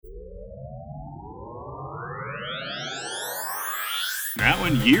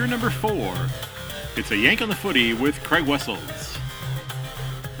one, year number 4. It's a Yank on the Footy with Craig Wessels.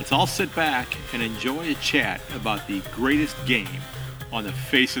 Let's all sit back and enjoy a chat about the greatest game on the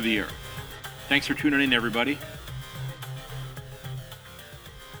face of the earth. Thanks for tuning in, everybody.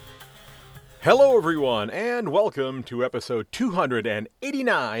 Hello, everyone, and welcome to episode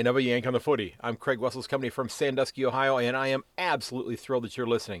 289 of A Yank on the Footy. I'm Craig Wessels, coming from Sandusky, Ohio, and I am absolutely thrilled that you're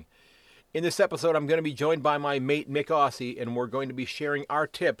listening. In this episode, I'm going to be joined by my mate, Mick Aussie, and we're going to be sharing our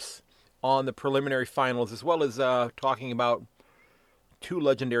tips on the preliminary finals, as well as talking about two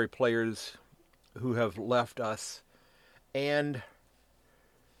legendary players who have left us, and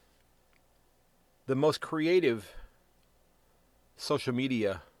the most creative social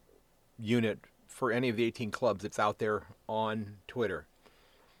media unit for any of the 18 clubs that's out there on Twitter.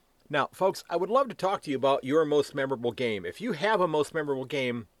 Now, folks, I would love to talk to you about your most memorable game. If you have a most memorable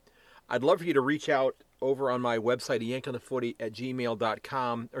game, I'd love for you to reach out over on my website,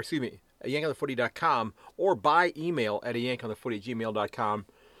 ayankonthefooty@gmail.com, or excuse me, ayankonthefooty.com, or by email at ayankonthefooty@gmail.com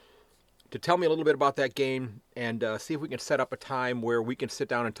to tell me a little bit about that game and see if we can set up a time where we can sit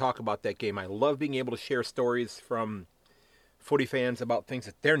down and talk about that game. I love being able to share stories from footy fans about things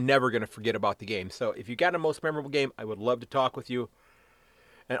that they're never going to forget about the game. So if you got a most memorable game, I would love to talk with you.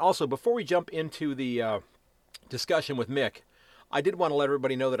 And also, before we jump into the discussion with Mick, I did want to let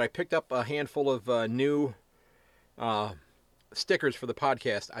everybody know that I picked up a handful of new stickers for the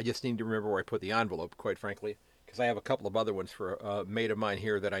podcast. I just need to remember where I put the envelope, quite frankly, because I have a couple of other ones for a mate of mine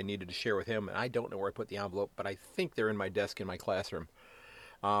here that I needed to share with him, and I don't know where I put the envelope, but I think they're in my desk in my classroom.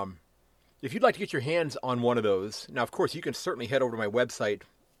 If you'd like to get your hands on one of those, now, of course, you can certainly head over to my website,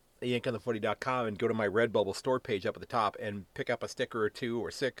 yankonthefooty.com, and go to my Redbubble store page up at the top and pick up a sticker or 2 or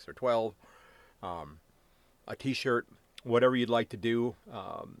 6 or 12, a T-shirt, whatever you'd like to do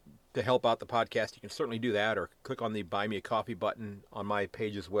to help out the podcast. You can certainly do that, or click on the Buy Me a Coffee button on my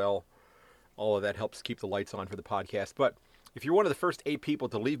page as well. All of that helps keep the lights on for the podcast. But if you're one of the first 8 people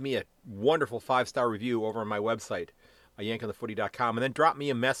to leave me a wonderful 5-star review over on my website, yankonthefooty.com, and then drop me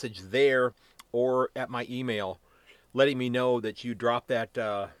a message there or at my email letting me know that you dropped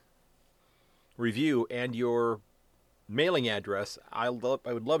that review and your mailing address, I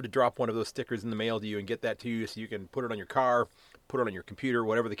would love to drop one of those stickers in the mail to you and get that to you so you can put it on your car, put it on your computer,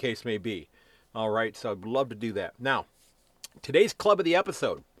 whatever the case may be. All right, so I'd love to do that. Now, today's club of the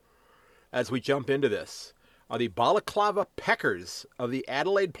episode, as we jump into this, are the Balaclava Peckers of the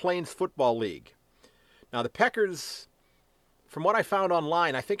Adelaide Plains Football League. Now, the Peckers, from what I found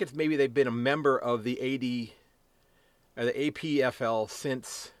online, I think it's maybe they've been a member of the APFL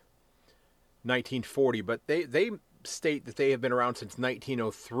since 1940, but they state that they have been around since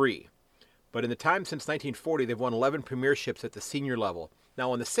 1903. But in the time since 1940, they've won 11 premierships at the senior level.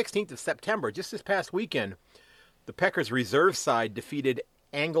 Now, on the 16th of September, just this past weekend, the Peckers reserve side defeated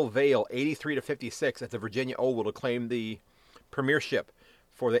Angle Vale 83-56 at the Virginia Oval to claim the premiership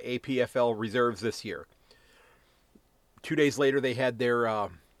for the APFL reserves this year. 2 days later, they had their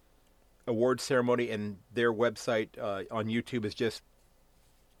award ceremony, and their website on YouTube is just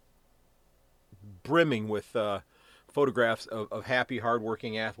brimming with photographs of happy,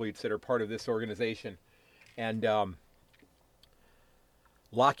 hardworking athletes that are part of this organization. And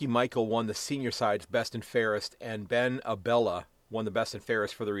Lockie Michael won the senior side's best and fairest, and Ben Abella won the best and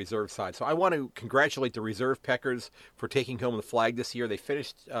fairest for the reserve side. So I want to congratulate the reserve Peckers for taking home the flag this year. They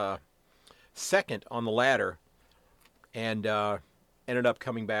finished second on the ladder and ended up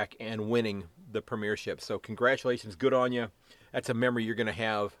coming back and winning the premiership. So congratulations, good on you. That's a memory you're going to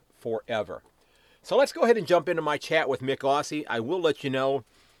have forever. So let's go ahead and jump into my chat with Mick Aussie. I will let you know,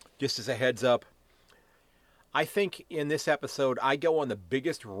 just as a heads up, I think in this episode I go on the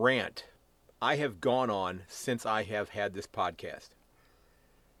biggest rant I have gone on since I have had this podcast.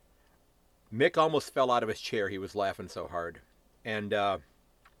 Mick almost fell out of his chair. He was laughing so hard. And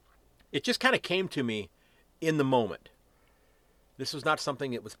it just kind of came to me in the moment. This was not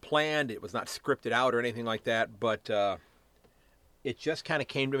something that was planned. It was not scripted out or anything like that. But it just kind of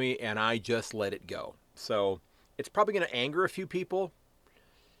came to me, and I just let it go. So it's probably going to anger a few people.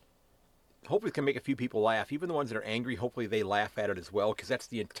 Hopefully it can make a few people laugh. Even the ones that are angry, hopefully they laugh at it as well, because that's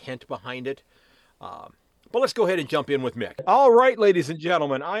the intent behind it. But let's go ahead and jump in with Mick. All right, ladies and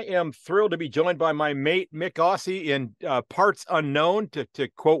gentlemen, I am thrilled to be joined by my mate, Mick Aussie, in Parts Unknown, to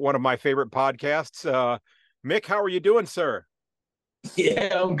quote one of my favorite podcasts. Mick, how are you doing, sir?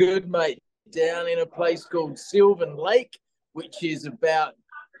 Yeah, I'm good, mate. Down in a place called Sylvan Lake, which is about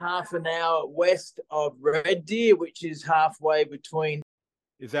half an hour west of Red Deer, which is halfway between.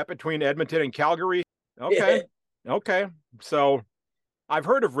 Is that between Edmonton and Calgary? Okay. Yeah. Okay. So I've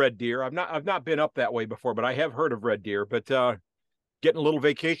heard of Red Deer. I've not been up that way before, but I have heard of Red Deer. But getting a little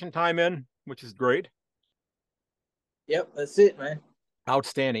vacation time in, which is great. Yep, that's it, man.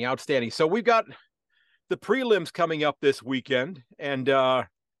 Outstanding, outstanding. So we've got the prelims coming up this weekend, and I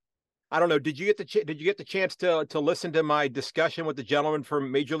don't know. Did you get the chance to listen to my discussion with the gentleman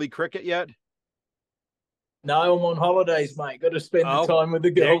from Major League Cricket yet? No, I'm on holidays, mate. Got to spend the Oh, time with the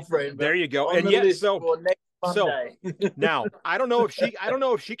girlfriend. there you go. On And the yet, list for next Monday. now I don't know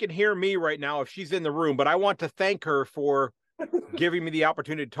if she can hear me right now if she's in the room, but I want to thank her for giving me the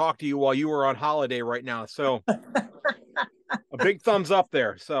opportunity to talk to you while you were on holiday right now. So a big thumbs up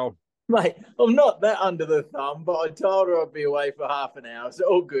there. So mate, I'm not that under the thumb, but I told her I'd be away for half an hour. So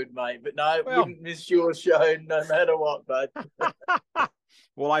all good, mate. But no, wouldn't miss your show no matter what, bud.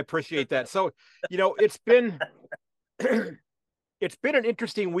 Well, I appreciate that. So, it's been it's been an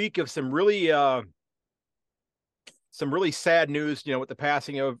interesting week of some really sad news, with the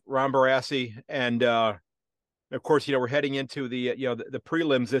passing of Ron Barassi, and of course, we're heading into the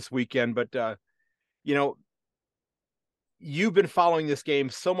prelims this weekend. But you've been following this game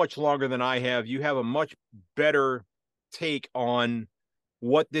so much longer than I have. You have a much better take on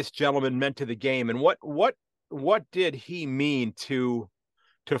what this gentleman meant to the game, and what did he mean to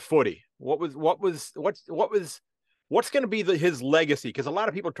footy? What's going to be his legacy? Because a lot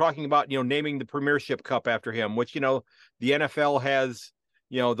of people are talking about naming the Premiership Cup after him, which the NFL has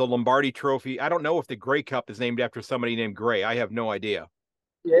the Lombardi Trophy. I don't know if the Grey Cup is named after somebody named Grey. I have no idea.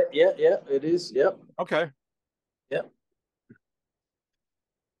 Yeah, it is. Yep. Okay. Yep.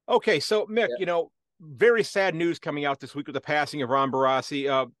 Okay, so Mick, very sad news coming out this week with the passing of Ron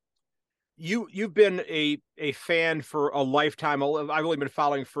Barassi. You've been a fan for a lifetime. I've only been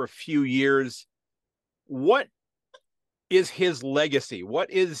following for a few years. What is his legacy? What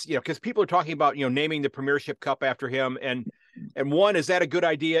is, because people are talking about, naming the Premiership Cup after him, and one, is that a good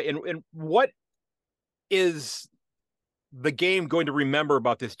idea? And what is the game going to remember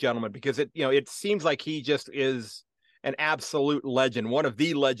about this gentleman? Because it seems like he just is an absolute legend, one of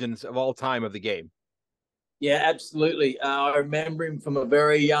the legends of all time of the game. Yeah, absolutely. I remember him from a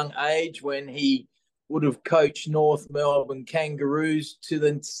very young age when he would have coached North Melbourne Kangaroos to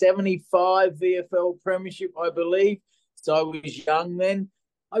the 75 VFL Premiership, I believe. So I was young then.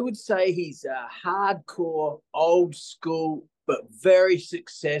 I would say he's a hardcore, old school, but very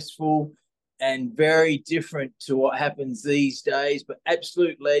successful and very different to what happens these days, but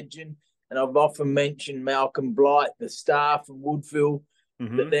absolute legend. And I've often mentioned Malcolm Blight, the star from Woodville,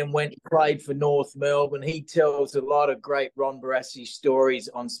 but then when he played for North Melbourne, he tells a lot of great Ron Barassi stories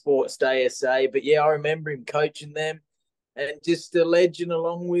on Sports Day SA. But yeah, I remember him coaching them, and just a legend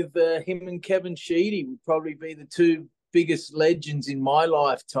along with him and Kevin Sheedy would probably be the two biggest legends in my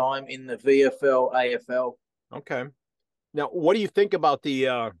lifetime in the VFL, AFL. Okay. Now, what do you think about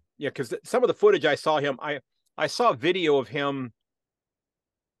the, because some of the footage I saw him, I saw a video of him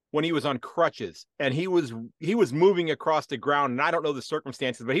when he was on crutches, and he was moving across the ground, and I don't know the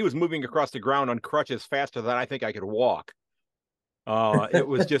circumstances, but he was moving across the ground on crutches faster than I think I could walk. It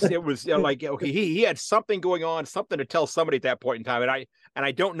was like, okay, he had something going on, something to tell somebody at that point in time. And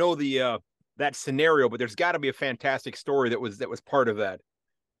I don't know that scenario, but there's got to be a fantastic story that was part of that.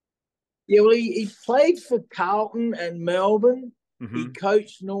 Yeah, well, he played for Carlton and Melbourne. He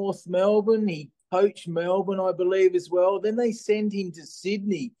coached North Melbourne. He coached Melbourne, I believe, as well. Then they sent him to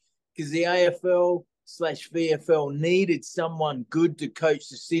Sydney because the AFL/VFL needed someone good to coach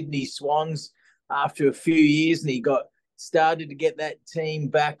the Sydney Swans after a few years, and he started to get that team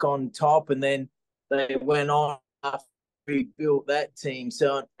back on top, and then they went on after he built that team.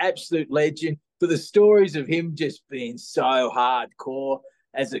 So an absolute legend. But the stories of him just being so hardcore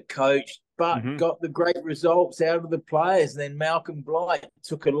as a coach, but got the great results out of the players. And then Malcolm Blight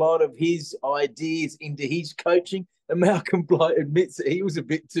took a lot of his ideas into his coaching. And Malcolm Blight admits that he was a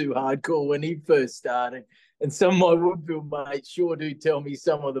bit too hardcore when he first started. And some of my Woodville mates sure do tell me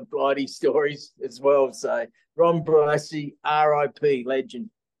some of the Blighty stories as well. So Ron Barassi, RIP, legend.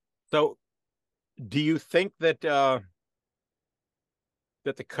 So do you think that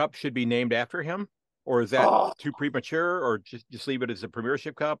that the cup should be named after him? Or is that too premature, or just leave it as a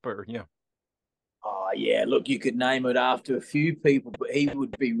Premiership Cup, or Oh, yeah. Look, you could name it after a few people, but he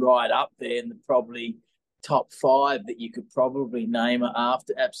would be right up there in the probably top 5 that you could probably name it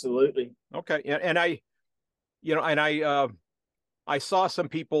after. Absolutely. Okay. And I saw some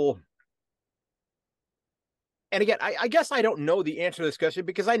people, and again, I guess I don't know the answer to this question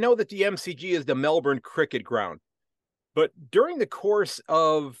because I know that the MCG is the Melbourne Cricket Ground. But during the course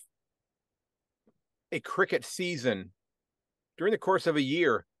of a cricket season, during the course of a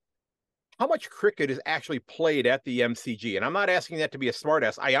year, how much cricket is actually played at the MCG? And I'm not asking that to be a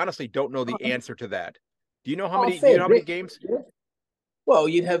smartass. I honestly don't know the answer to that. Do you know how many games? Well,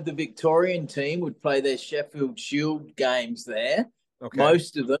 you'd have the Victorian team would play their Sheffield Shield games there. Okay.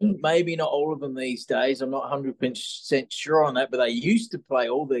 Most of them, maybe not all of them these days. I'm not 100% sure on that, but they used to play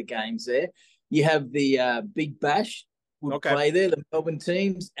all their games there. You have the Big Bash would play there, the Melbourne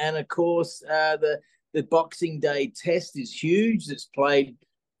teams, and of course the Boxing Day Test is huge. It's played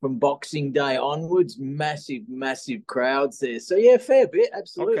from Boxing Day onwards. Massive, massive crowds there. So yeah, fair bit,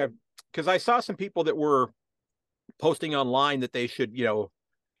 absolutely. Okay, because I saw some people that were posting online that they should,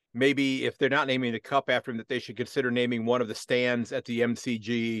 maybe if they're not naming the cup after him, that they should consider naming one of the stands at the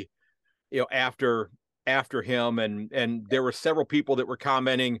MCG, after him. And there were several people that were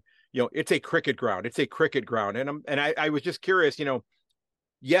commenting, it's a cricket ground. It's a cricket ground. And I was just curious,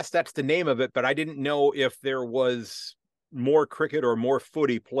 yes, that's the name of it, but I didn't know if there was more cricket or more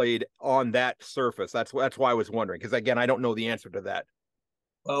footy played on that surface. That's why I was wondering, because again, I don't know the answer to that.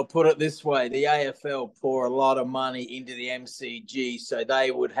 Well, put it this way, the AFL pour a lot of money into the MCG, so they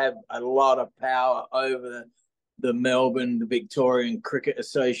would have a lot of power over the Melbourne, the Victorian Cricket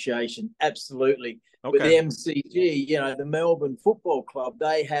Association. Absolutely. Okay. But the MCG, the Melbourne Football Club,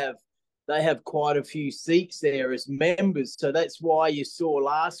 they have quite a few seats there as members. So that's why you saw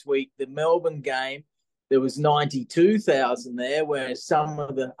last week the Melbourne game, there was 92,000 there, whereas some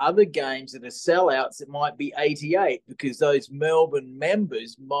of the other games that are sellouts, it might be 88 because those Melbourne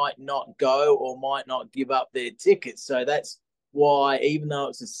members might not go or might not give up their tickets. So that's why, even though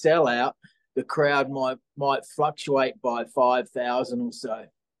it's a sellout, the crowd might fluctuate by 5,000 or so.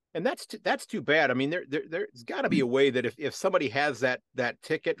 And that's too bad. I mean, there's got to be a way that if somebody has that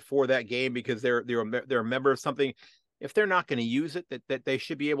ticket for that game because they're a member of something, if they're not going to use it, that they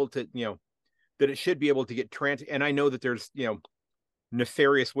should be able to, that it should be able to get and I know that there's,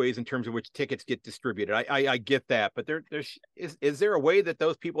 nefarious ways in terms of which tickets get distributed. I get that, but is there a way that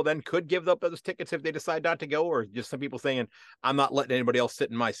those people then could give up those tickets if they decide not to go, or just some people saying, I'm not letting anybody else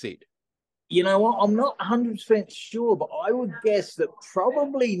sit in my seat? You know what? I'm not 100% sure, but I would guess that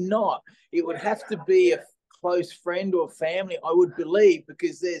probably not. It would have to be a close friend or family, I would believe,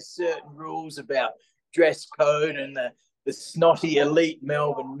 because there's certain rules about dress code and the snotty elite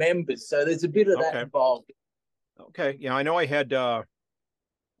Melbourne members. So there's a bit of that involved. Okay. Yeah, I know I had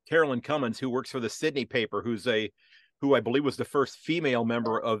Carolyn Cummins, who works for the Sydney paper, who I believe was the first female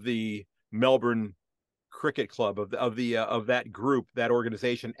member of the Melbourne Cricket Club of that group, that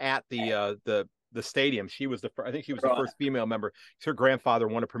organization at the stadium. She was I think she was the first female member. Her grandfather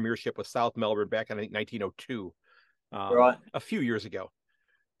won a premiership with South Melbourne back in, I think, 1902, a few years ago.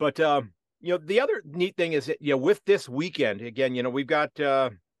 But the other neat thing is that, with this weekend, again, we've got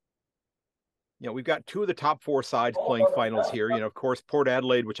we've got two of the top four sides playing finals here. Of course, Port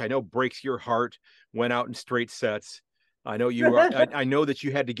Adelaide, which I know breaks your heart, went out in straight sets. I know you are. I know that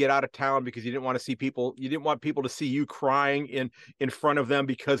you had to get out of town because you didn't want to see people. You didn't want people to see you crying in front of them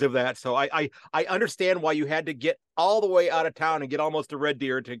because of that. So I understand why you had to get all the way out of town and get almost to Red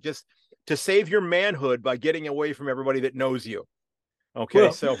Deer to save your manhood by getting away from everybody that knows you. Okay,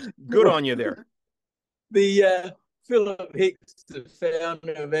 well, so good on you there. The Philip Hicks, the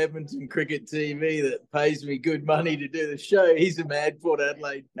founder of Edmonton Cricket TV, that pays me good money to do the show, he's a mad Port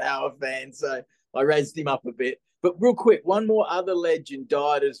Adelaide Power fan, so I raised him up a bit. But real quick, one more other legend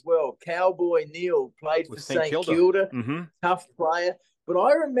died as well. Cowboy Neil played for St Kilda. Mm-hmm. Tough player. But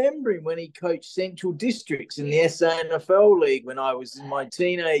I remember him when he coached Central Districts in the SANFL League when I was in my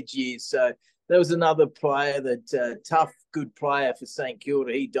teenage years. So there was another player tough, good player for St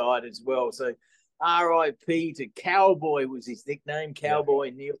Kilda. He died as well. So R.I.P. to Cowboy was his nickname, Cowboy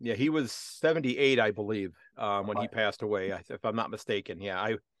Neil. Yeah, he was 78, I believe, when he passed away, if I'm not mistaken.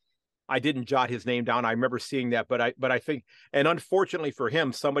 Yeah, I didn't jot his name down. I remember seeing that, but I think, and unfortunately for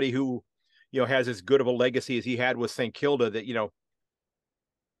him, somebody who, has as good of a legacy as he had with St Kilda,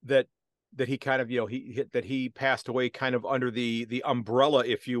 that, that he kind of, that he passed away kind of under the umbrella,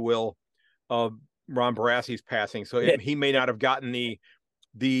 if you will, of Ron Barassi's passing. So he may not have gotten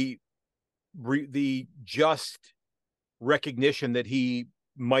the just recognition that he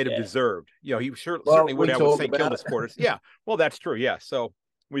might have deserved. He certainly would have with St Kilda supporters. Yeah, well, that's true. Yeah, so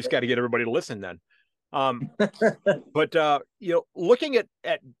we just got to get everybody to listen then. But looking at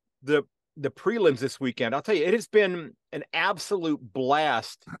the prelims this weekend, I'll tell you, it has been an absolute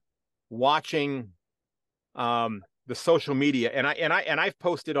blast watching the social media, and I've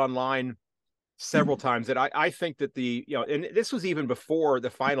posted online several times that I think that and this was even before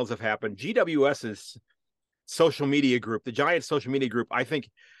the finals have happened, GWS's social media group, the Giants social media group, I think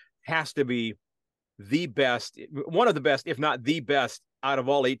has to be the best, one of the best, if not the best, out of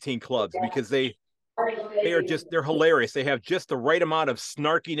all 18 clubs, because they're hilarious. They have just the right amount of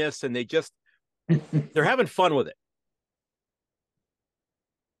snarkiness, and they're having fun with it.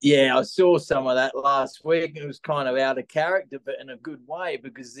 Yeah, I saw some of that last week. It was kind of out of character, but in a good way,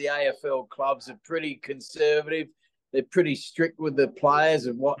 because the AFL clubs are pretty conservative. They're pretty strict with the players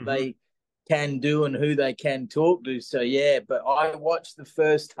and what Mm-hmm. they can do and who they can talk to. So, yeah, but I watched the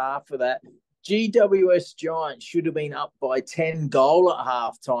first half of that. GWS Giants should have been up by 10 goal at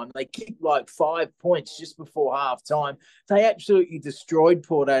halftime. They kicked like 5 points just before halftime. They absolutely destroyed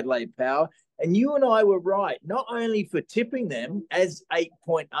Port Adelaide Power. And you and I were right, not only for tipping them as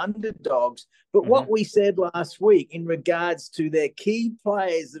 8-point underdogs, but Mm-hmm. what we said last week in regards to their key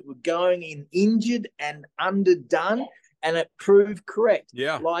players that were going in injured and underdone. And it proved correct.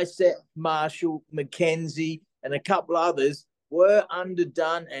 Yeah. Lysette, Marshall, McKenzie, and a couple others were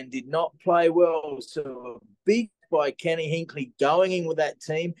underdone and did not play well. So a big by Kenny Hinkley going in with that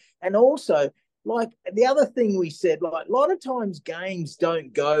team. And also, like the other thing we said, like a lot of times games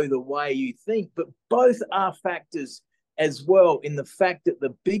don't go the way you think, but both are factors as well in the fact that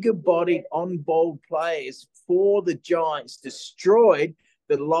the bigger bodied on ball players for the Giants destroyed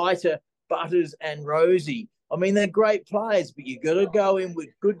the lighter Butters and Rosie. I mean, they're great players, but you got to go in with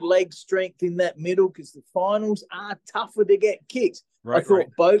good leg strength in that middle because the finals are tougher to get kicks. Right, right.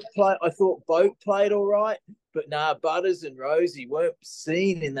 I thought Boat played all right, but Butters and Rosie weren't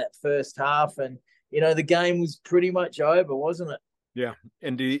seen in that first half, and the game was pretty much over, wasn't it? Yeah.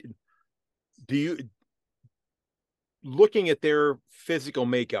 And do you looking at their physical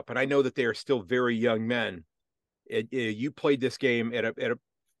makeup, and I know that they are still very young men. You played this game at a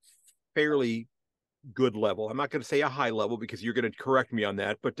fairly good level. I'm not going to say a high level because you're going to correct me on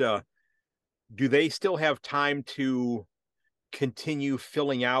that, but do they still have time to continue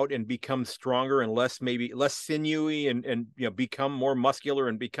filling out and become stronger and maybe less sinewy and become more muscular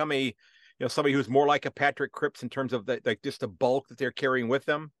and become a somebody who's more like a Patrick Cripps in terms of just the bulk that they're carrying with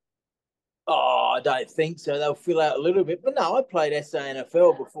them? Oh, I don't think so. They'll fill out a little bit, but no, I played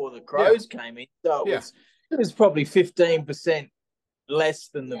SANFL before the Crows came in, so it was probably 15% less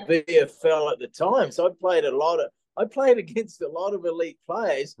than the VFL at the time. So I played against a lot of elite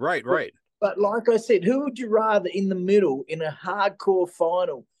players. Right. But like I said, who would you rather in the middle in a hardcore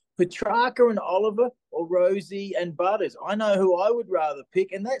final? Petrarca and Oliver or Rosie and Butters? I know who I would rather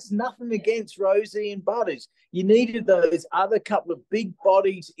pick, and that's nothing against Rosie and Butters. You needed those other couple of big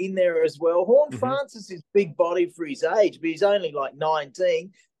bodies in there as well. Horn Francis is big body for his age, but he's only like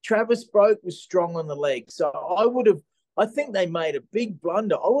 19. Travis Broke was strong on the leg. So I think they made a big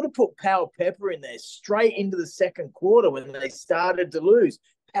blunder. I would have put Powell Pepper in there straight into the second quarter when they started to lose.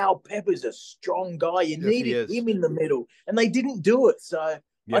 Powell Pepper's a strong guy. You needed him in the middle, and they didn't do it. So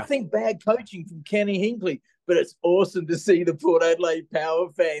I think bad coaching from Kenny Hinkley, but it's awesome to see the Port Adelaide Power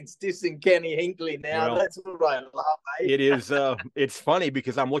fans dissing Kenny Hinkley now. Well, that's what I love, mate. It is. It's funny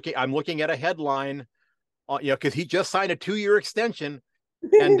because I'm looking at a headline, because he just signed a 2-year extension,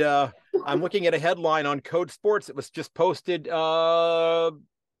 and I'm looking at a headline on Code Sports. It was just posted. It's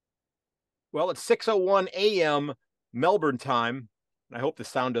 6:01 a.m. Melbourne time. I hope the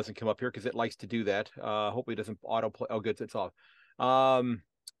sound doesn't come up here because it likes to do that. Hopefully it doesn't autoplay. Oh, good, it's off.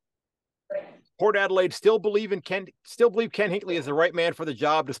 Port Adelaide still believe Ken Hinkley is the right man for the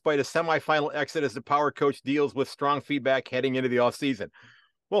job despite a semifinal exit as the power coach deals with strong feedback heading into the offseason.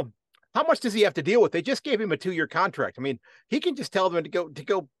 Well, how much does he have to deal with? They just gave him a 2-year contract. I mean, he can just tell them to go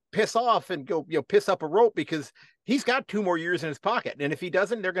piss off and go piss up a rope because he's got 2 more years in his pocket. And if he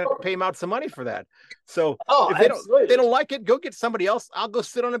doesn't, they're going to pay him out some money for that. So if they don't like it, go get somebody else. I'll go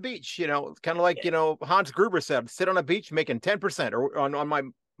sit on a beach, kind of like, Hans Gruber said, sit on a beach making 10% or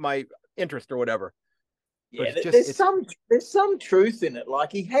on my interest or whatever. Yeah, there's some truth in it.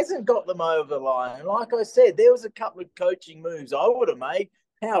 Like, he hasn't got them over the line. And like I said, there was a couple of coaching moves I would have made.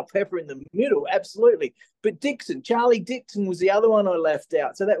 Powell Pepper in the middle, absolutely. But Charlie Dixon was the other one I left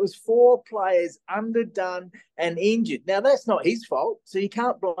out. So that was 4 players underdone and injured. Now, that's not his fault, so you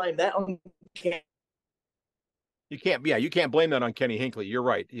can't blame that on Kenny. You can't blame that on Kenny Hinkley. You're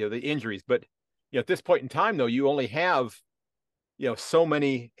right, the injuries. But at this point in time, though, you only have, so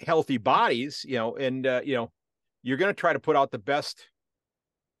many healthy bodies, and, you're going to try to put out the best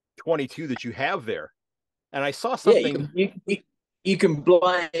 22 that you have there. And I saw something... You can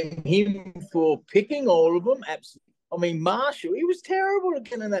blame him for picking all of them. Absolutely. I mean, Marshall, he was terrible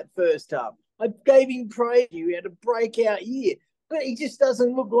again in that first half. I gave him praise. He had a breakout year, but he just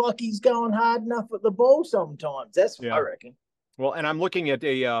doesn't look like he's going hard enough at the ball sometimes. That's what I reckon. Well, and I'm looking at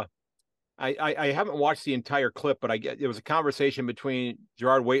I haven't watched the entire clip, but there was a conversation between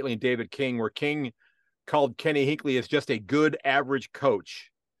Gerard Whateley and David King where King called Kenny Hinkley as just a good average coach.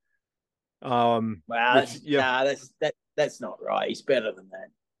 That's not right. He's better than that.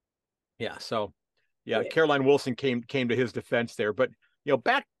 Yeah. So, Caroline Wilson came to his defense there, but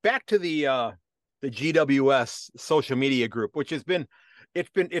back to the GWS social media group, which has been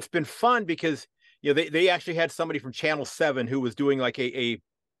it's been fun because they actually had somebody from Channel 7 who was doing like a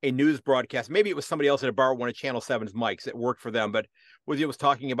news broadcast. Maybe it was somebody else that borrowed one of Channel 7's mics that worked for them, but was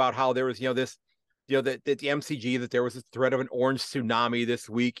talking about how there was this that the MCG, that there was a threat of an orange tsunami this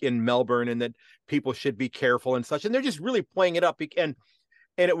week in Melbourne, and that people should be careful and such. And they're just really playing it up. And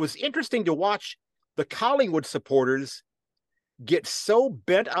it was interesting to watch the Collingwood supporters get so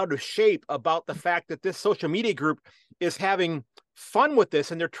bent out of shape about the fact that this social media group is having fun with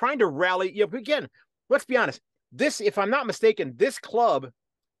this, and they're trying to rally. Again, let's be honest. This, if I'm not mistaken, this club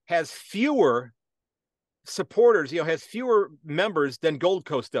has fewer supporters, has fewer members than Gold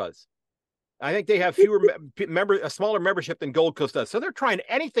Coast does. I think they have fewer members, a smaller membership than Gold Coast does. So they're trying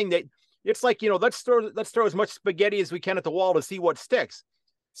anything that it's like, let's throw as much spaghetti as we can at the wall to see what sticks.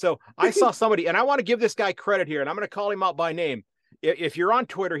 So I saw somebody, and I want to give this guy credit here, and I'm going to call him out by name. If you're on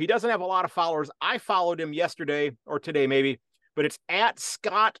Twitter, he doesn't have a lot of followers. I followed him yesterday or today, maybe, but it's at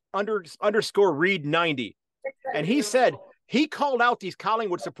Scott _ Reed 90. And he said, he called out these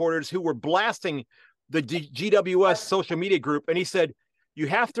Collingwood supporters who were blasting the GWS social media group. And he said, you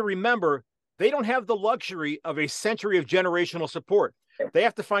have to remember, they don't have the luxury of a century of generational support. They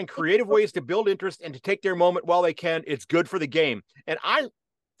have to find creative ways to build interest and to take their moment while they can. It's good for the game. And I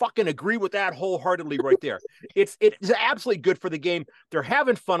fucking agree with that wholeheartedly right there. It's absolutely good for the game. They're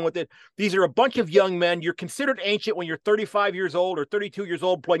having fun with it. These are a bunch of young men. You're considered ancient when you're 35 years old or 32 years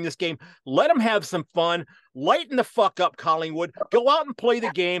old playing this game. Let them have some fun. Lighten the fuck up, Collingwood. Go out and play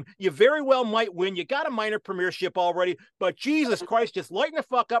the game. You very well might win. You got a minor premiership already, but Jesus Christ, just lighten the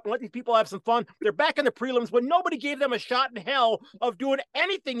fuck up and let these people have some fun. They're back in the prelims when nobody gave them a shot in hell of doing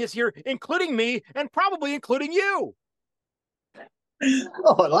anything this year, including me and probably including you.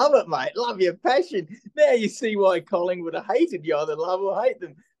 Oh, I love it, mate. Love your passion. Now you see why Collingwood have hated you. Either love or hate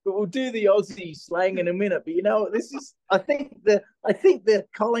them. But we'll do the Aussie slang in a minute. But you know what? This is. I think the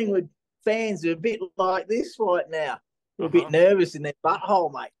Collingwood fans are a bit like this right now. They're a bit nervous in their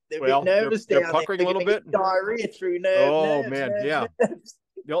butthole, mate. They're a bit nervous down there. They're puckering a little bit. Diarrhea through nerves. Oh man, yeah.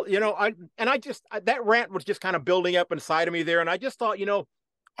 That rant was just kind of building up inside of me there, and I just thought,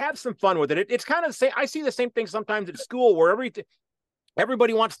 have some fun with it. It's kind of the same. I see the same thing sometimes at school where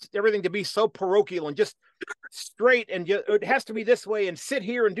everybody wants everything to be so parochial and just straight, and it has to be this way, and sit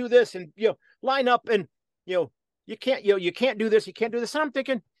here and do this, and line up, and you can't do this, you can't do this. And I'm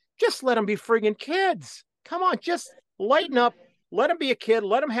thinking, just let them be friggin' kids. Come on, just lighten up. Let them be a kid.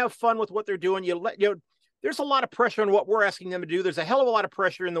 Let them have fun with what they're doing. There's a lot of pressure on what we're asking them to do. There's a hell of a lot of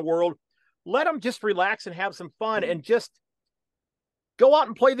pressure in the world. Let them just relax and have some fun, and just go out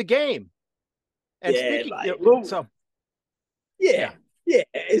and play the game. And the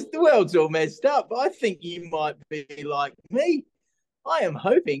world's all messed up. I think you might be like me. I am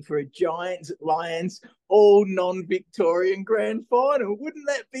hoping for a Giants-Lions all non-Victorian grand final. Wouldn't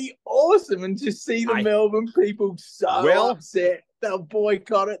that be awesome? And just see the Melbourne people so upset. They'll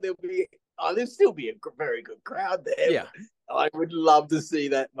boycott it. There'll still be a very good crowd there. Yeah. I would love to see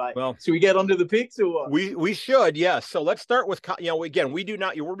that, mate. Well, should we get onto the picks or what? We should, yes. So let's start with, again,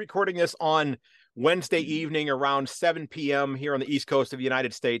 we're recording this on Wednesday evening around 7 p.m. here on the East Coast of the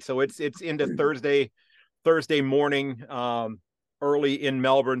United States. So it's into Thursday morning, early in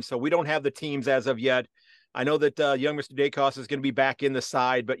Melbourne. So we don't have the teams as of yet. I know that young Mr. Dacos is going to be back in the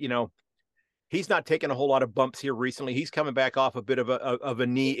side, but he's not taking a whole lot of bumps here recently. He's coming back off a bit of a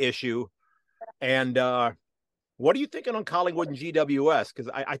knee issue. And what are you thinking on Collingwood and GWS? Because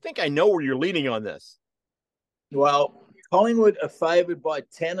I think I know where you're leaning on this. Well, Collingwood are favoured by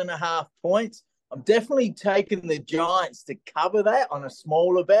 10.5 points. I'm definitely taking the Giants to cover that on a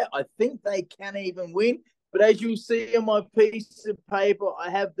smaller bet. I think they can even win. But as you'll see on my piece of paper, I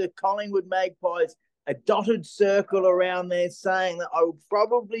have the Collingwood Magpies, a dotted circle around there saying that I will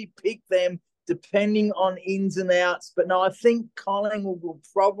probably pick them depending on ins and outs. But no, I think Collingwood will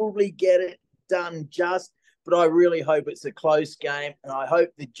probably get it done just. But I really hope it's a close game, and I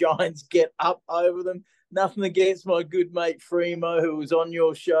hope the Giants get up over them. Nothing against my good mate Fremo, who was on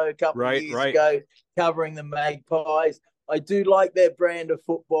your show a couple of years ago covering the Magpies. I do like their brand of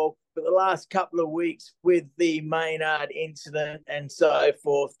football, but the last couple of weeks with the Maynard incident and so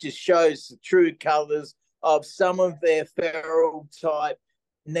forth just shows the true colours of some of their feral type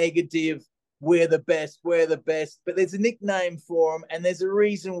negative, we're the best. But there's a nickname for them, and there's a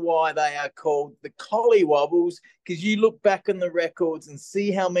reason why they are called the Collywobbles, because you look back on the records and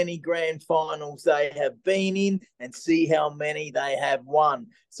see how many grand finals they have been in and see how many they have won.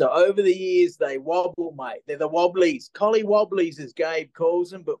 So over the years, they wobble, mate. They're the Wobblies. Collywobblies, as Gabe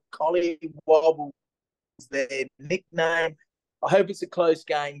calls them, but Collywobbles is their nickname. I hope it's a close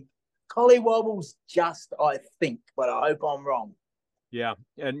game. Collywobbles just, I think, but I hope I'm wrong. Yeah.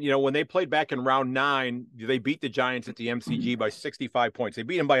 And, when they played back in round 9, they beat the Giants at the MCG by 65 points. They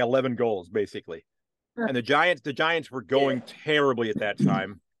beat them by 11 goals, basically. And the Giants were going terribly at that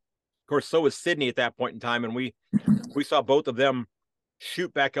time. Of course, so was Sydney at that point in time. And we saw both of them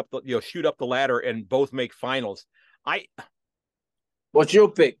shoot up the ladder and both make finals. What's your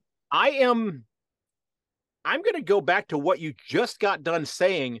pick? I'm going to go back to what you just got done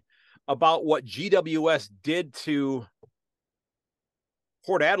saying about what GWS did to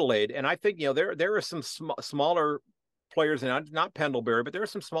Port Adelaide. And I think, there are some smaller players, and not Pendlebury, but there are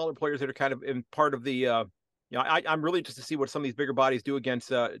some smaller players that are kind of in part of the, I'm really just to see what some of these bigger bodies do against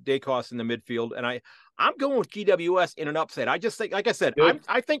Dacos in the midfield. And I'm going with GWS in an upset. I just think, like I said,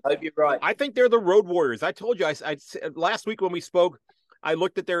 I think hope you're right. I think they're the road warriors. I told you, I last week when we spoke, I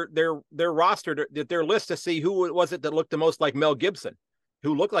looked at their roster, their list to see who was it that looked the most like Mel Gibson,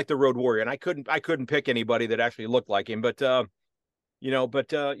 who looked like the road warrior. And I couldn't pick anybody that actually looked like him, but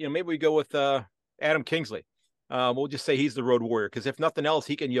maybe we go with Adam Kingsley. We'll just say he's the road warrior, because if nothing else,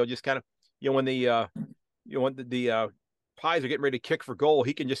 he can, just kind of, when the Pies are getting ready to kick for goal,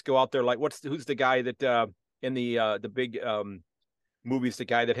 he can just go out there like, who's the guy that in the big movies, the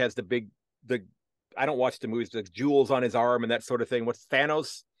guy that has I don't watch the movies, the jewels on his arm and that sort of thing. What's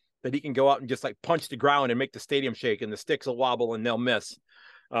Thanos, that he can go out and just like punch the ground and make the stadium shake, and the sticks will wobble and they'll miss.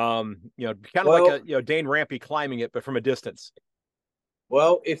 Kind of like Dane Rampy climbing it, but from a distance.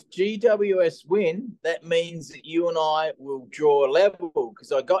 Well, if GWS win, that means that you and I will draw a level,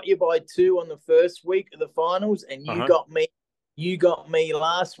 because I got you by 2 on the first week of the finals, and you got me. You got me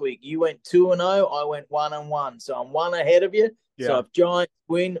last week. You went 2-0. I went 1-1. So I'm 1 ahead of you. Yeah. So if Giants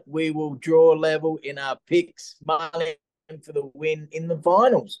win, we will draw a level in our picks, money for the win in the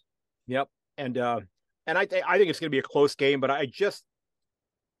finals. Yep, and I think it's going to be a close game, but I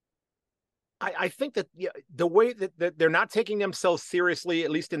think that the way that they're not taking themselves seriously,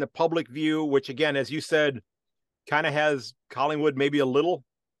 at least in the public view, which again, as you said, kind of has Collingwood maybe a little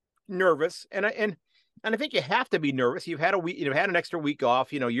nervous, and I think you have to be nervous. You've had an extra week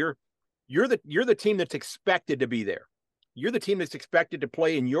off. You're the team that's expected to be there. You're the team that's expected to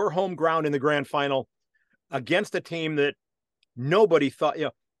play in your home ground in the grand final against a team that nobody thought.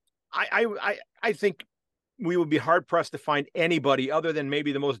 I think we would be hard pressed to find anybody other than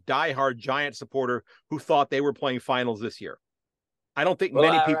maybe the most diehard Giant supporter who thought they were playing finals this year. I don't think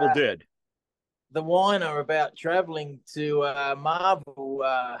many people did. The whiner about traveling to Marvel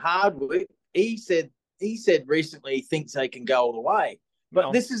Hardwick, he said recently he thinks they can go all the way.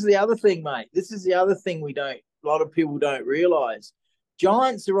 But This is the other thing, mate. This is the other thing a lot of people don't realize.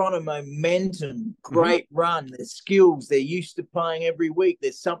 Giants are on a momentum, great run. Their skills, they're used to playing every week.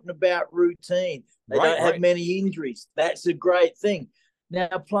 There's something about routine. They don't have many injuries. That's a great thing. Now,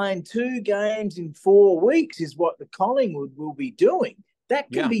 playing 2 games in 4 weeks is what the Collingwood will be doing. That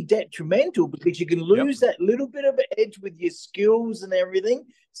can be detrimental, because you can lose that little bit of an edge with your skills and everything.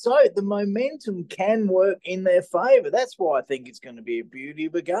 So the momentum can work in their favor. That's why I think it's going to be a beauty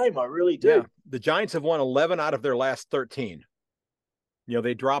of a game. I really do. Yeah. The Giants have won 11 out of their last 13.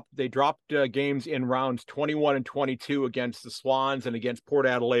 They dropped games in rounds 21 and 22 against the Swans and against Port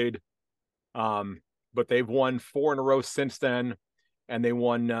Adelaide. But they've won 4 in a row since then, and they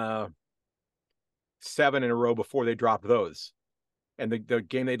won 7 in a row before they dropped those. And the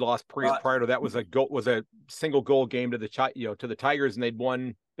game they'd lost prior to that was a single goal game to the Tigers, and they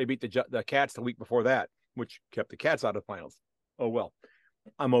beat the Cats the week before that, which kept the Cats out of the finals. Oh well,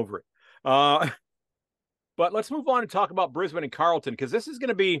 I'm over it. But let's move on and talk about Brisbane and Carlton, because this is going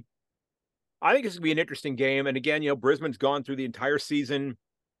to be, I think this is going to be an interesting game. And again, Brisbane's gone through the entire season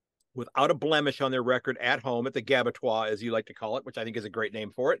without a blemish on their record at home at the Gabatoir, as you like to call it, which I think is a great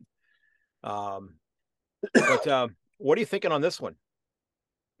name for it. But what are you thinking on this one?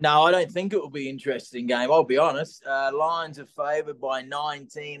 No, I don't think it will be an interesting game. I'll be honest. Lions are favoured by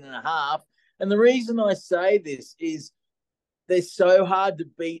 19.5. And the reason I say this is they're so hard to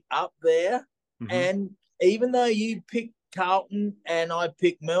beat up there. Mm-hmm. And even though you picked Carlton and I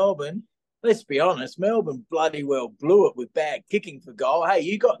picked Melbourne, let's be honest, Melbourne bloody well blew it with bad kicking for goal. Hey,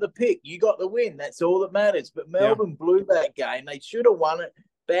 you got the pick. You got the win. That's all that matters. But Melbourne blew that game. They should have won it.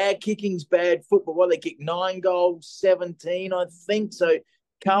 Bad kicking's bad football. Well, they kicked 9 goals, 17, I think. So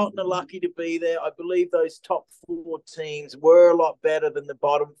Carlton are lucky to be there. I believe those top 4 teams were a lot better than the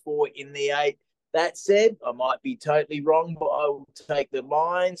bottom 4 in the 8. That said, I might be totally wrong, but I will take the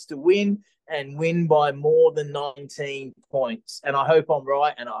Lions to win and win by more than 19 points. And I hope I'm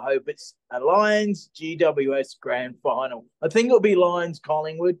right, and I hope it's a Lions GWS grand final. I think it'll be Lions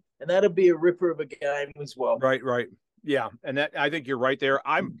Collingwood, and that'll be a ripper of a game as well. Right. Yeah, and that I think you're right there.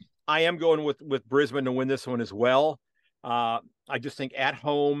 I am going with Brisbane to win this one as well. I just think at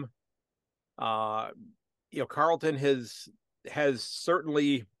home, uh, Carlton has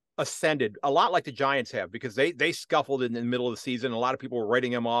certainly ascended a lot like the Giants have, because they scuffled in the middle of the season. A lot of people were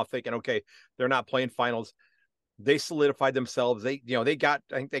writing them off, thinking, okay, they're not playing finals. They solidified themselves. I think they got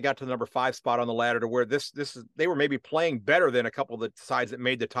to the number 5 spot on the ladder, to where they were maybe playing better than a couple of the sides that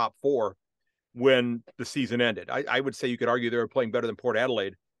made the top 4 when the season ended. I would say you could argue they were playing better than Port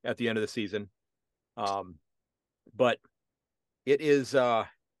Adelaide at the end of the season. But it is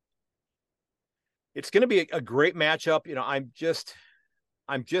it's going to be a great matchup.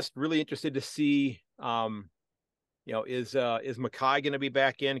 I'm just really interested to see, is Mackay going to be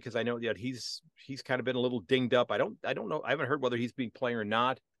back in? Because I know that he's kind of been a little dinged up. I don't know. I haven't heard whether he's being playing or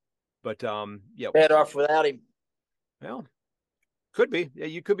not. But better off without him. Well, could be. Yeah,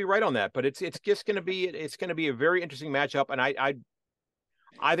 you could be right on that. But it's just going to be a very interesting matchup, and I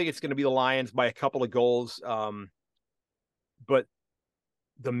think it's going to be the Lions by a couple of goals. But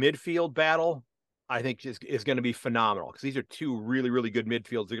the midfield battle, I think, is going to be phenomenal, because these are two really, really good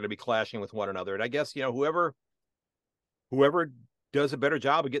midfields. They're going to be clashing with one another. And I guess, whoever does a better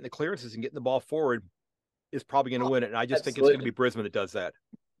job of getting the clearances and getting the ball forward is probably going to win it. And I just think it's going to be Brisbane that does that.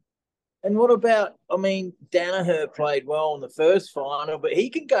 And what about, Danaher played well in the first final, but he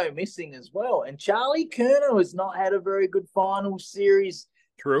can go missing as well. And Charlie Curnow has not had a very good final series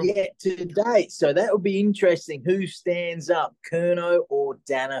yet to date. So that would be interesting. Who stands up, Curnow or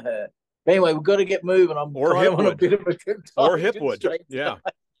Danaher? Anyway, we've got to get moving. I'm on a bit of a or Hipwood. Yeah.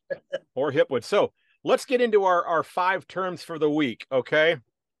 Or Hipwood. So let's get into our 5 terms for the week. Okay.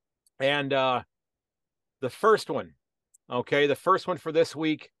 And the first one for this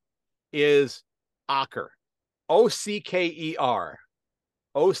week is Ocker. Ocker.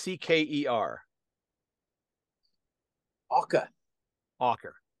 Ocker.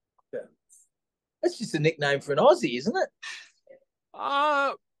 Ocker. That's just a nickname for an Aussie, isn't it?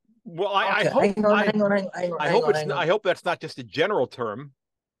 Well, I hope. Hang on. I hope that's not just a general term.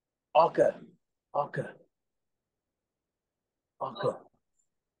 Ocker.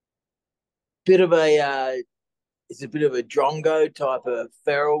 Bit of a it's a bit of a drongo type of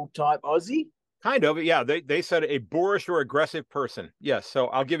feral type Aussie. Kind of, yeah. They said a boorish or aggressive person. Yes, so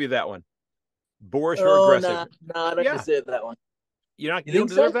I'll give you that one. Boorish or aggressive. No, I don't deserve that one. You don't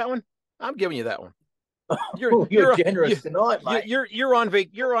deserve that one? I'm giving you that one. You're generous tonight, mate. You're on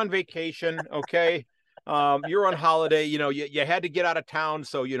vacation, okay? You're on holiday. You had to get out of town,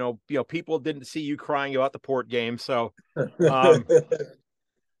 so people didn't see you crying about the Port game. So,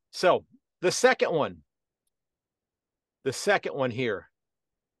 so the second here,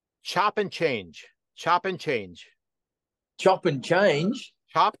 chop and change.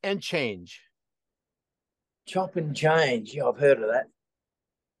 Yeah, I've heard of that.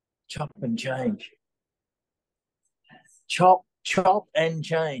 Chop and change. Chop and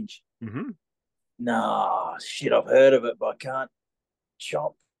change. Mm-hmm. Nah, shit, I've heard of it, but I can't.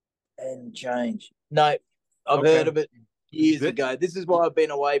 Chop and change. No, I've heard of it years ago. This is why I've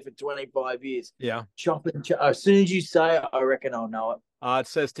been away for 25 years. Yeah. Chop and change. As soon as you say it, I reckon I'll know it. It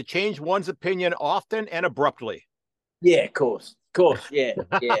says to change one's opinion often and abruptly. Yeah, of course. Yeah.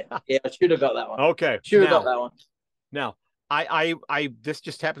 I should have got that one. Okay. Should have got that one. Now, this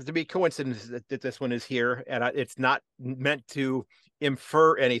just happens to be coincidence that this one is here, and it's not meant to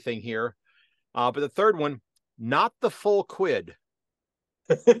infer anything here. But the third one, not the full quid.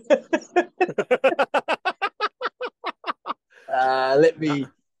 Who's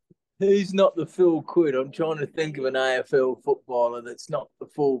not the full quid? I'm trying to think of an AFL footballer that's not the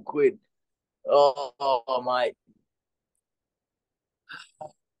full quid. Oh mate.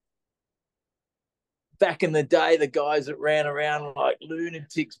 Back in the day, the guys that ran around like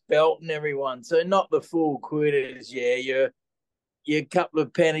lunatics belting everyone. So not the full quitters. Yeah, you're a couple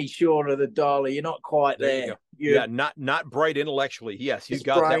of pennies short of the dollar. You're not quite there. Yeah, not bright intellectually. Yes, you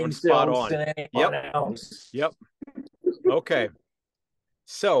got that one spot on. Yep. Okay.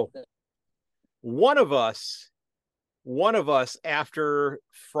 So one of us after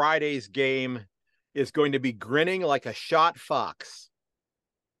Friday's game is going to be grinning like a shot fox.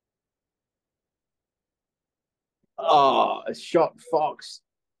 Oh, a shot fox.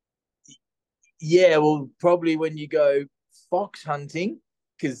 Yeah, well, probably when you go fox hunting,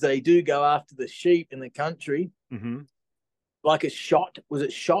 because they do go after the sheep in the country. Mm-hmm. Like a shot. Was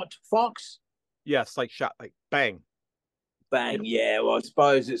it shot fox? Yes, like shot, like bang. Bang, yeah. Well, I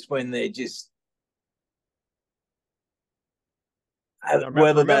suppose it's when they're just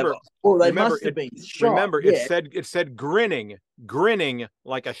remember, they must have been shot. Remember, it said grinning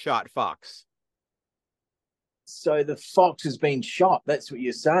like a shot fox. So the fox has been shot. That's what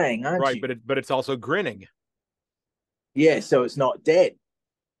you're saying, aren't Right, you? but it's also grinning. Yeah, so it's not dead.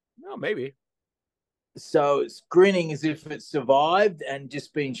 No, maybe. So it's grinning as if it survived and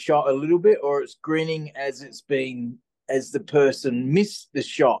just been shot a little bit, or it's grinning as the person missed the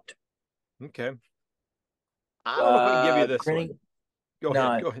shot. Okay. I don't know if I can give you this Grinning. one. Go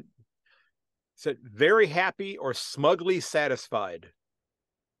ahead. No. Go ahead. Said very happy or smugly satisfied.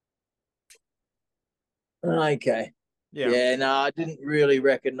 Okay. Yeah. Yeah, no, I didn't really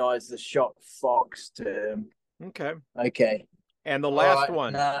recognize the shot fox term. Okay. Okay. And the All last right.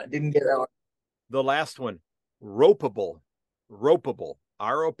 one. No, didn't get that one. The last one. Ropeable. Ropeable.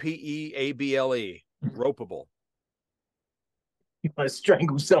 Ropeable. Ropeable. You want to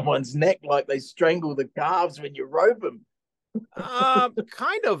strangle someone's neck like they strangle the calves when you rope them.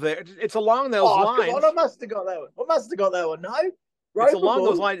 Kind of. It's along those Oh, come lines. on. I must have got that one. I must have got that one. No. It's along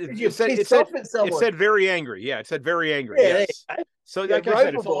those Ropeable. lines. You're pissed off at someone. It said very angry. Yeah, it said very angry. Yeah, Yes. So yeah, like I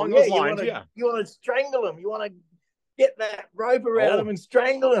said, it's along those lines. You want to strangle them. You want to get that rope around them Oh, and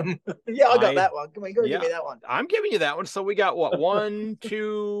strangle them. Yeah, I got that one. Come on, go give me that one. I'm giving you that one. So we got what? 1,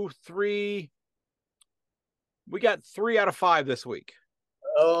 2, 3. We got 3 out of 5 this week.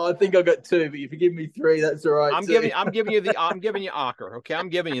 Oh, I think I got 2, but if you give me 3, that's all right. I'm giving you Ocker. Okay, I'm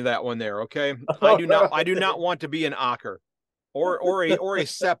giving you that one there. Okay, I do not want to be an Ocker or a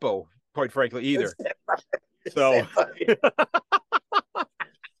Seppo, quite frankly, either. So.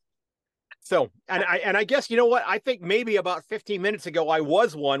 So, and I guess, you know what? I think maybe about 15 minutes ago, I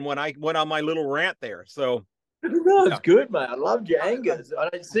was one when I went on my little rant there. So no, it's good, mate. I loved your anger. I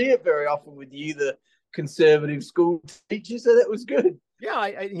don't see it very often with you, the conservative school teacher. So that was good.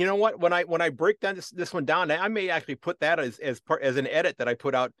 Yeah, you know what? When I break down this one down, I may actually put that as an edit that I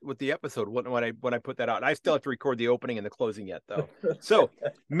put out with the episode when I put that out. I still have to record the opening and the closing yet, though. So,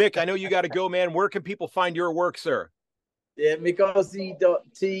 Mick, I know you got to go, man. Where can people find your work, sir? Yeah,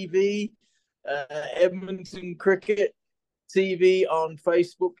 MickAussie.tv, Edmonton Cricket TV on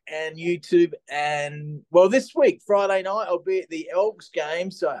Facebook and YouTube. And well, this week, Friday night, I'll be at the Elks game.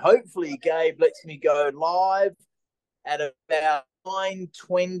 So hopefully Gabe lets me go live at about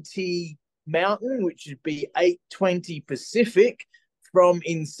 9:20 Mountain, which would be 8:20 Pacific, from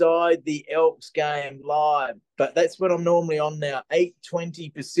inside the Elks game live. But that's what I'm normally on now,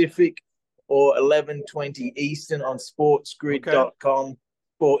 8:20 Pacific or 11:20 Eastern on sportsgrid.com, okay.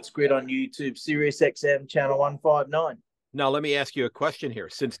 SportsGrid on YouTube, SiriusXM channel 159. Now, let me ask you a question here.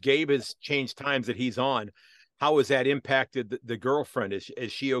 Since Gabe has changed times that he's on, how has that impacted the girlfriend?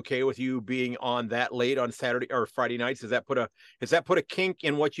 Is she okay with you being on that late on Saturday or Friday nights? Has that put a kink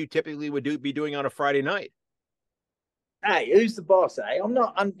in what you typically would be doing on a Friday night? Hey, who's the boss? Eh? I'm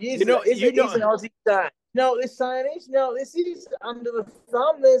not. Here's an Aussie saying. You know what this saying is? No, this is under the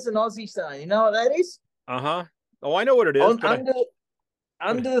thumb. There's an Aussie saying. You know what that is? Oh, I know what it is.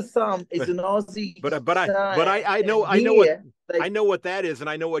 Under the thumb is an Aussie. I know what that is, and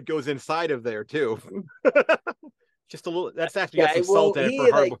I know what goes inside of there too. Just a little. That's actually got some salt in it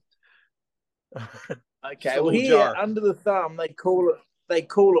for hard. Okay, well here jar. Under the thumb they call it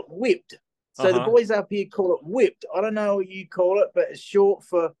whipped. So the boys up here call it whipped. I don't know what you call it, but it's short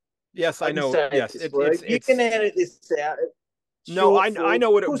for. Yes, I know. Yes, you can edit this out. No, I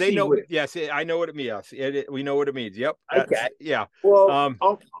know what they know. Whip. Yes, I know what it means. Yes, we know what it means. Yep. Okay. Yeah. Well,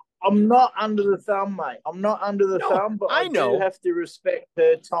 I'm not under the thumb, mate. I'm not under the thumb, but I do have to respect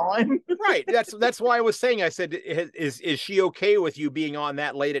her time. Right. That's why I was saying. I said, is she okay with you being on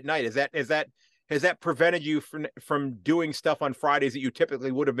that late at night? Has that prevented you from doing stuff on Fridays that you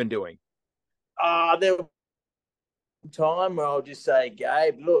typically would have been doing? There was time where I'll just say,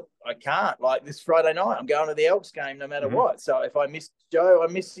 Gabe, look, I can't. Like this Friday night, I'm going to the Elks game no matter what. So if I miss Joe,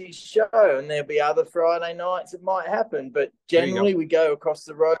 I miss his show, and there'll be other Friday nights it might happen. But generally, we go across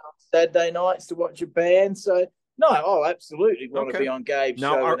the road on Saturday nights to watch a band. So no, I'll absolutely want to be on Gabe's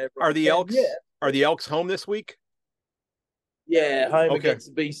show. Now, are the Elks? Yeah. Are the Elks home this week? Yeah, home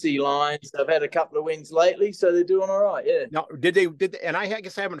against the BC Lions. They've had a couple of wins lately, so they're doing all right. Yeah. Now, did they? And I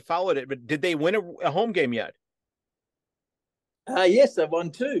guess I haven't followed it, but did they win a home game yet? Yes, they've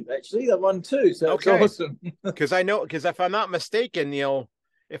won 2. Actually, they've won 2, so it's awesome. Because if I'm not mistaken, the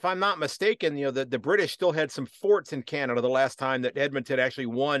British still had some forts in Canada the last time that Edmonton actually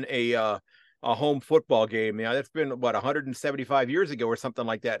won a home football game. You know, that's been what 175 years ago or something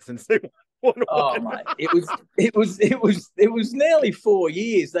like that since they won. Oh mate, it was nearly 4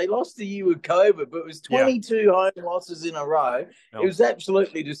 years. They lost the year with COVID, but it was 22 home losses in a row. It was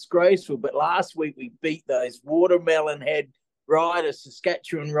absolutely disgraceful. But last week we beat those Watermelon Head Riders,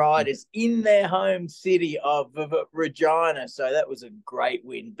 Saskatchewan Riders, in their home city of Regina. So that was a great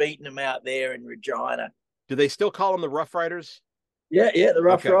win, beating them out there in Regina. Do they still call them the Rough Riders? Yeah, the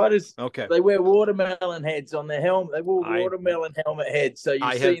Rough Riders. Okay. They wear watermelon heads on their helmet. They wear watermelon helmet heads. So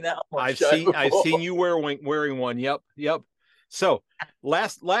you've seen that on my show before. I've seen you wearing one. Yep. So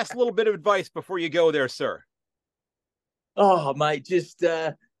last little bit of advice before you go there, sir. Oh, mate, just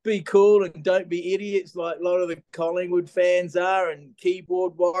be cool and don't be idiots like a lot of the Collingwood fans are and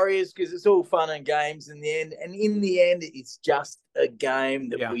keyboard warriors, because it's all fun and games in the end. And in the end, it's just a game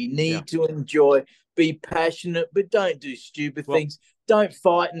that we need to enjoy. Be passionate, but don't do stupid things. Don't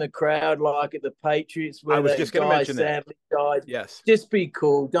fight in the crowd like at the Patriots where I was just going to mention sadly died. Yes. Just be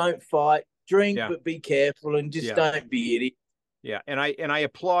cool. Don't fight. Drink, but be careful, and just don't be idiot. Yeah, and I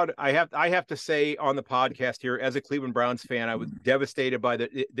applaud. I have to say on the podcast here, as a Cleveland Browns fan, I was devastated by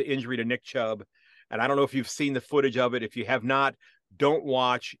the injury to Nick Chubb, and I don't know if you've seen the footage of it. If you have not, don't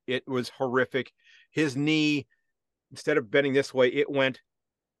watch. It was horrific. His knee, instead of bending this way, it went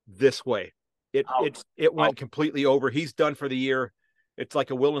this way. It went completely over. He's done for the year. It's like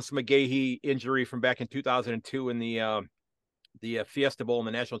a Willis McGahee injury from back in 2002 in the Fiesta Bowl in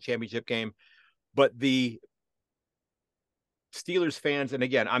the national championship game. But the Steelers fans, and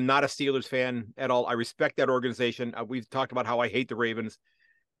again, I'm not a Steelers fan at all. I respect that organization. We've talked about how I hate the Ravens.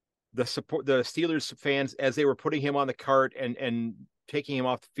 The Steelers fans, as they were putting him on the cart and taking him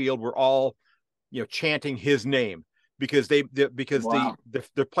off the field, were all, chanting his name because the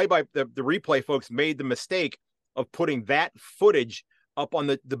replay folks made the mistake of putting that footage up on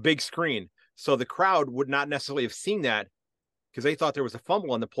the big screen. So the crowd would not necessarily have seen that because they thought there was a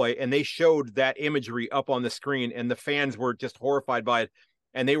fumble on the play, and they showed that imagery up on the screen, and the fans were just horrified by it,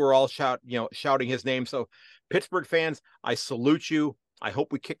 and they were all shouting his name. So Pittsburgh fans, I salute you. I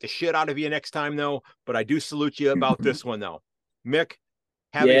hope we kick the shit out of you next time, though, but I do salute you about this one, though. Mick,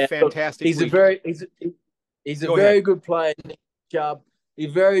 have a fantastic week. He's a very good player, Nick Chubb. He's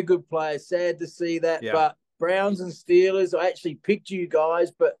a very good player. Sad to see that, but Browns and Steelers, I actually picked you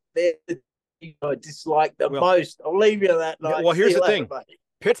guys, but they're the I dislike the most. I'll leave you to that. Well, here's the thing.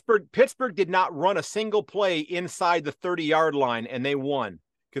 Pittsburgh did not run a single play inside the 30-yard line, and they won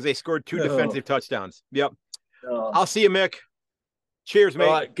because they scored 2 defensive touchdowns. Yep. I'll see you, Mick. Cheers, mate.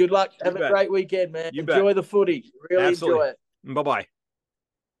 All right, good luck. Have a great weekend, man. Enjoy the footy. Really enjoy it. Bye-bye.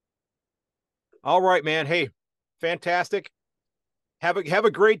 All right, man. Hey, fantastic. Have a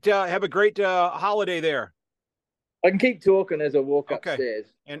great holiday there. I can keep talking as I walk upstairs.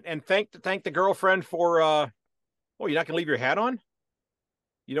 And thank the girlfriend for you're not gonna leave your hat on?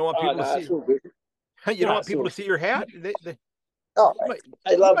 You don't want people to see you don't want people to see your hat? I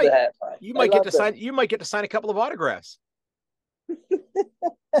love the hat. You might get to sign a couple of autographs.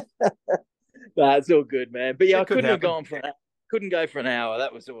 It's all good, man. But I couldn't go for an hour.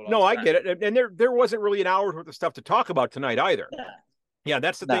 That was all. No, I get it. And there wasn't really an hour's worth of stuff to talk about tonight either. Yeah,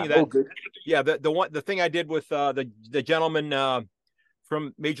 that's the thing. The thing I did with the gentleman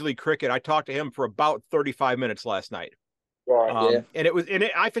from Major League Cricket, I talked to him for about 35 minutes last night. Right.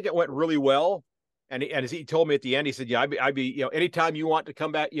 And I think it went really well. And as he told me at the end, he said, I'd be anytime you want to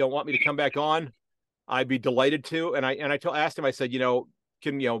come back, want me to come back on, I'd be delighted to. And I asked him, I said,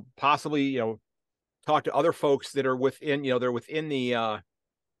 can possibly talk to other folks that are within they're within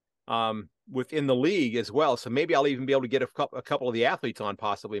the league as well. So maybe I'll even be able to get a couple of the athletes on,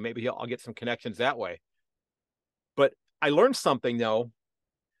 possibly. Maybe I'll get some connections that way. But I learned something though,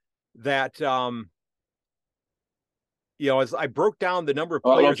 that as I broke down the number of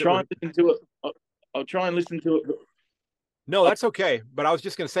players. I'll try and listen to it. No, that's okay. But I was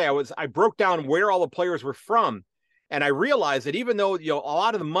just going to say, I broke down where all the players were from. And I realized that even though, a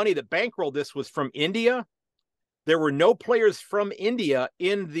lot of the money that bankrolled this was from India, there were no players from India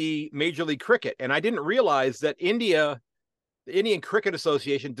in the Major League Cricket. And I didn't realize that the Indian Cricket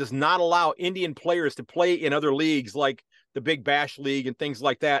Association does not allow Indian players to play in other leagues like the Big Bash League and things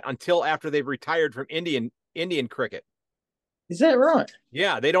like that until after they've retired from Indian cricket. Is that right?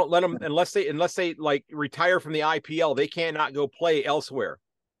 Yeah, they don't let them unless they like retire from the IPL. They cannot go play elsewhere.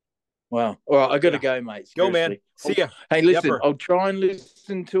 Wow. All right, I got to go, mate. Seriously. Go, man. See ya. Hey, listen, I'll try and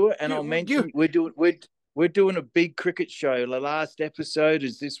listen to it, and I'll mention we're doing a big cricket show. The last episode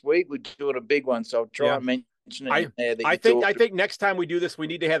is this week. We're doing a big one, so I'll try and mention it. I think next time we do this, we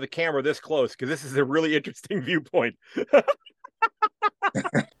need to have the camera this close because this is a really interesting viewpoint.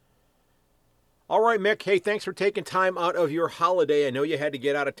 All right, Mick. Hey, thanks for taking time out of your holiday. I know you had to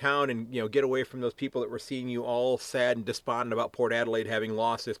get out of town and get away from those people that were seeing you all sad and despondent about Port Adelaide having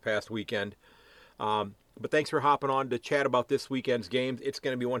lost this past weekend. But thanks for hopping on to chat about this weekend's games. It's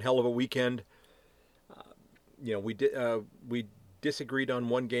going to be one hell of a weekend. We disagreed on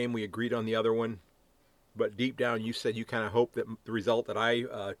one game, we agreed on the other one. But deep down, you said you kind of hoped that the result that I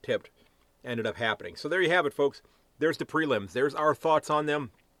tipped ended up happening. So there you have it, folks. There's the prelims. There's our thoughts on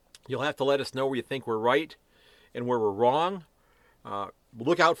them. You'll have to let us know where you think we're right and where we're wrong.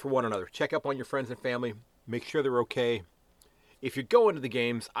 Look out for one another. Check up on your friends and family. Make sure they're okay. If you go into the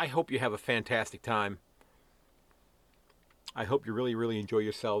games, I hope you have a fantastic time. I hope you really, really enjoy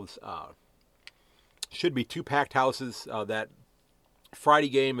yourselves. Should be 2 packed houses. That Friday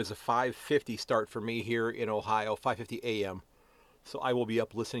game is a 5:50 start for me here in Ohio, 5:50 a.m. So I will be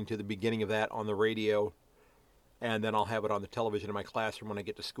up listening to the beginning of that on the radio, and then I'll have it on the television in my classroom when I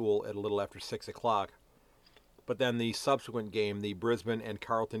get to school at a little after 6 o'clock. But then the subsequent game, the Brisbane and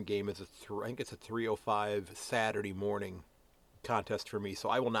Carlton game, I think it's a 3:05 Saturday morning contest for me. So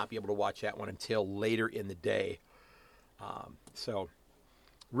I will not be able to watch that one until later in the day. So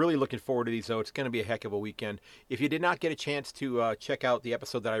really looking forward to these, though. It's going to be a heck of a weekend. If you did not get a chance to check out the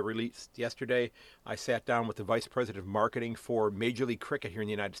episode that I released yesterday, I sat down with the Vice President of Marketing for Major League Cricket here in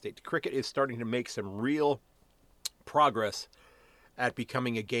the United States. Cricket is starting to make some real progress at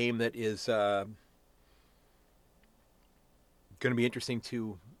becoming a game that is going to be interesting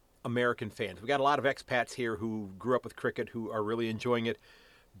to American fans. We've got a lot of expats here who grew up with cricket who are really enjoying it,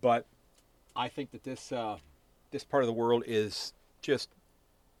 but I think that this part of the world is just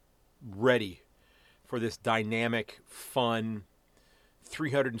ready for this dynamic, fun,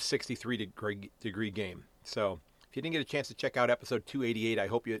 363-degree game. So if you didn't get a chance to check out episode 288, I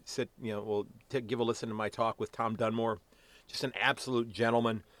hope you give a listen to my talk with Tom Dunmore. Just an absolute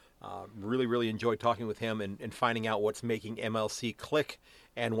gentleman. Really, really enjoyed talking with him and finding out what's making MLC click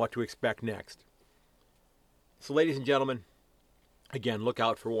and what to expect next. So, ladies and gentlemen, again, look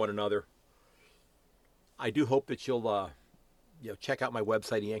out for one another. I do hope that you'll check out my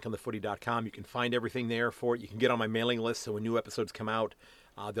website, yankonthefooty.com. You can find everything there for it. You can get on my mailing list, so when new episodes come out,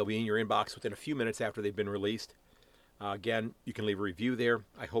 they'll be in your inbox within a few minutes after they've been released. Again, you can leave a review there.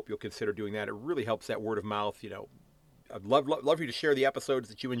 I hope you'll consider doing that. It really helps that word of mouth. I'd love you to share the episodes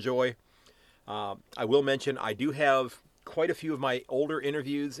that you enjoy. I will mention I do have quite a few of my older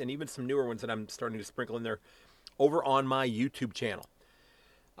interviews and even some newer ones that I'm starting to sprinkle in there over on my YouTube channel.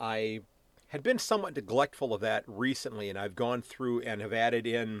 I had been somewhat neglectful of that recently, and I've gone through and have added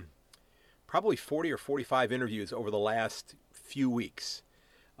in probably 40 or 45 interviews over the last few weeks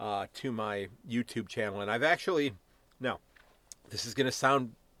to my YouTube channel. And I've actually, now, this is going to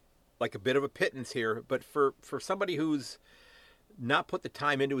sound like a bit of a pittance here, but for somebody who's not put the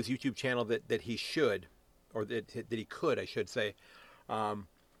time into his YouTube channel that he should, or that he could, I should say, I'm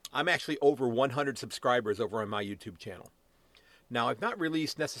actually over 100 subscribers over on my YouTube channel. Now, I've not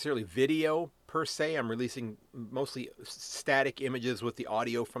released necessarily video per se. I'm releasing mostly static images with the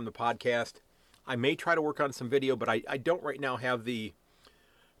audio from the podcast. I may try to work on some video, but I don't right now have the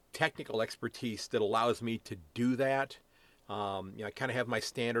technical expertise that allows me to do that. I kind of have my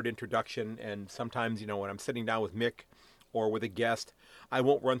standard introduction, and sometimes, when I'm sitting down with Mick or with a guest, I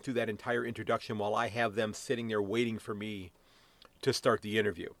won't run through that entire introduction while I have them sitting there waiting for me to start the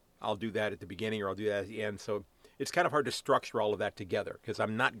interview. I'll do that at the beginning or I'll do that at the end. So it's kind of hard to structure all of that together because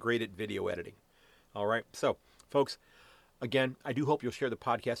I'm not great at video editing. All right. So, folks, again, I do hope you'll share the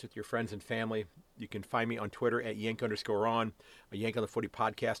podcast with your friends and family. You can find me on Twitter at Yank_on, a Yank on the Footy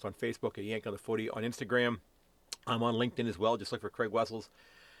podcast on Facebook, a Yank on the Footy on Instagram. I'm on LinkedIn as well. Just look for Craig Wessels.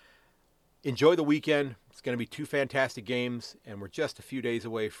 Enjoy the weekend. It's going to be 2 fantastic games, and we're just a few days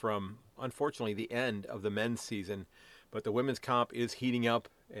away from, unfortunately, the end of the men's season. But the women's comp is heating up,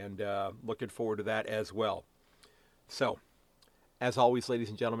 and looking forward to that as well. So, as always, ladies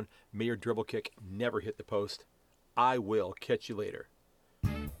and gentlemen, may your dribble kick never hit the post. I will catch you later.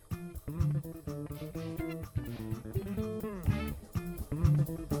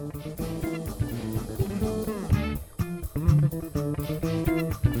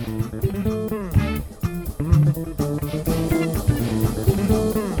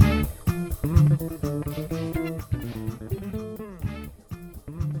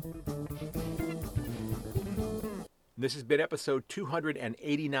 This has been episode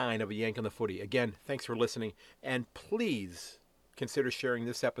 289 of A Yank on the Footy. Again, thanks for listening, and please consider sharing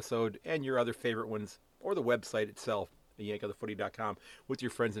this episode and your other favorite ones, or the website itself, yankonthefooty.com, with your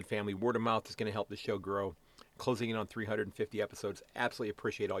friends and family. Word of mouth is going to help the show grow. Closing in on 350 episodes. Absolutely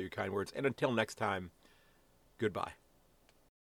appreciate all your kind words. And until next time, goodbye.